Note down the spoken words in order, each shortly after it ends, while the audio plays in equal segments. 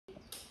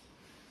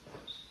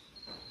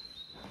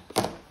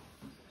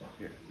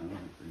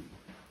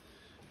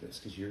this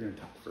because you're going to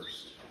talk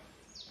first.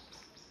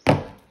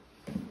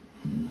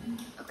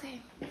 Okay.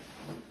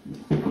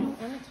 I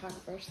don't want to talk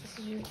first. This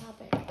is your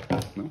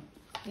topic. No?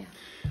 Yeah.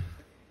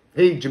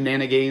 Hey,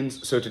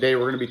 Gymnanagains. So today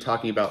we're going to be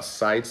talking about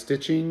side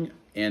stitching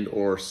and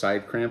or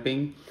side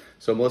cramping.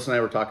 So Melissa and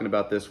I were talking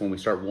about this when we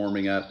start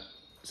warming up.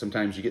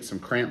 Sometimes you get some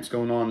cramps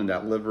going on in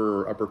that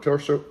liver or upper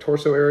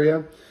torso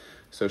area.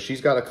 So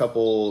she's got a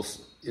couple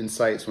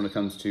insights when it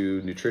comes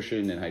to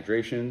nutrition and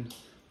hydration.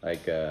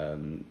 Like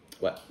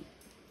what?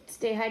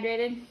 Stay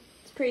hydrated.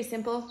 It's pretty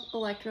simple.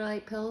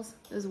 Electrolyte pills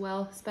as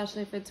well,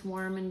 especially if it's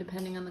warm and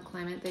depending on the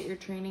climate that you're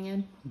training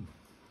in.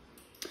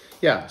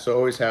 Yeah, so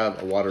always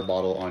have a water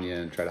bottle on you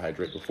and try to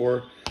hydrate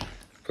before.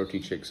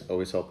 Protein shakes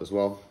always help as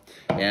well.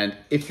 And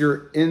if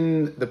you're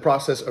in the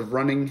process of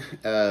running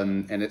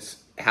and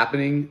it's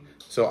happening,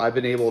 so I've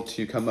been able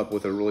to come up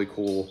with a really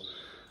cool,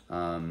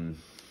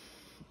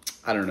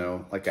 I don't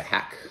know, like a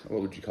hack.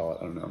 What would you call it?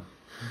 I don't know.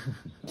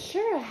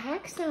 Sure, a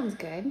hack sounds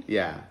good.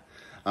 Yeah.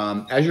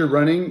 As you're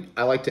running,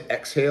 I like to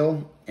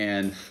exhale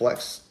and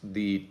flex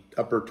the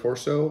upper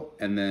torso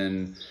and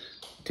then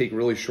take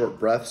really short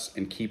breaths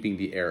and keeping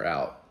the air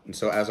out. And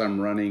so as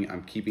I'm running,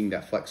 I'm keeping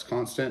that flex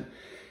constant,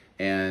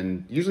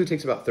 and usually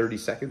takes about 30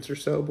 seconds or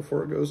so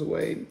before it goes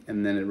away.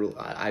 And then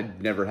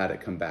I've never had it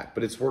come back,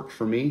 but it's worked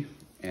for me.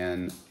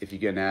 And if you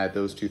can add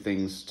those two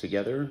things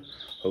together,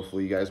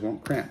 hopefully you guys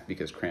won't cramp,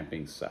 because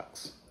cramping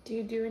sucks. Do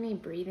you do any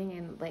breathing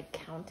and like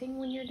counting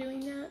when you're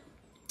doing that?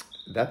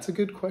 That's a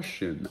good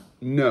question.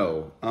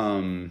 No,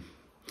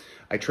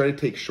 I try to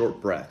take short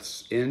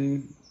breaths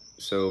in,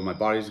 so my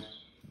body's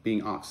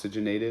being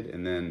oxygenated,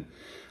 and then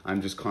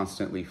I'm just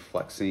constantly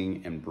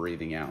flexing and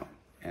breathing out.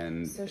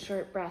 And so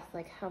short breath,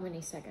 like how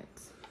many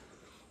seconds?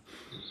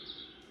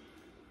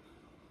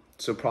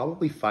 So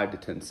probably 5 to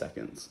 10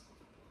 seconds.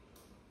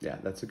 Yeah,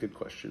 that's a good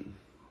question.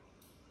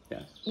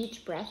 Yeah.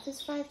 Each breath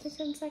is 5 to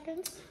 10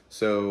 seconds?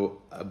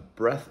 So a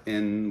breath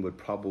in would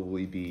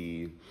probably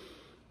be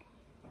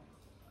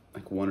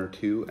like 1 or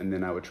 2, and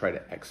then I would try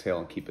to exhale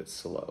and keep it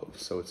slow.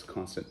 So it's a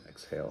constant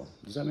exhale.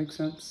 Does that make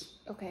sense?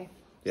 Okay.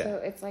 Yeah. So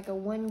it's like a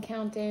 1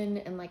 count in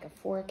and like a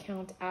 4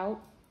 count out?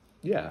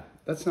 Yeah,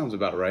 that sounds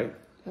about right.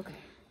 Okay.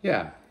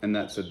 Yeah, and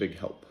that's a big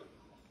help.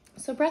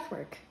 So breath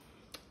work.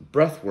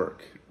 Breath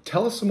work.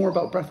 Tell us some more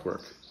about breath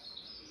work.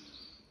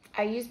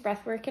 I use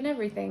breath work in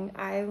everything.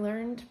 I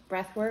learned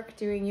breath work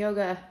doing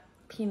yoga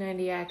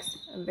P90X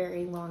a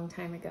very long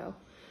time ago.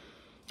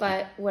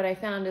 But what I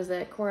found is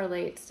that it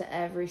correlates to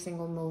every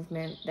single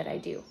movement that I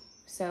do.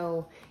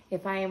 So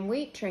if I am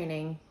weight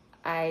training,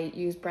 I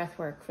use breath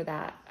work for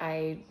that.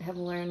 I have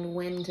learned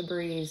when to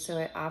breathe so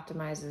it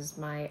optimizes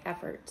my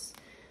efforts.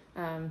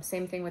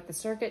 Same thing with the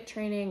circuit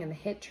training and the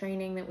HIIT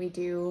training that we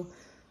do,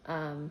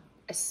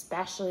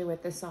 especially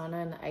with the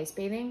sauna and the ice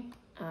bathing.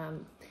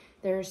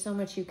 There's so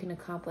much you can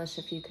accomplish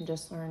if you can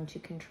just learn to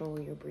control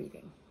your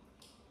breathing.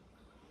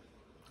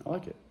 I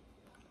like it.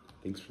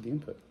 Thanks for the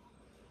input.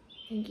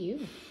 Thank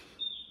you.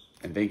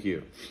 And thank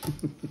you.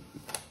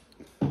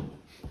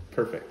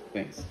 Perfect.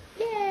 Thanks.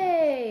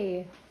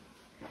 Yay!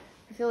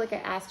 I feel like I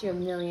asked you a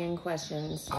million questions.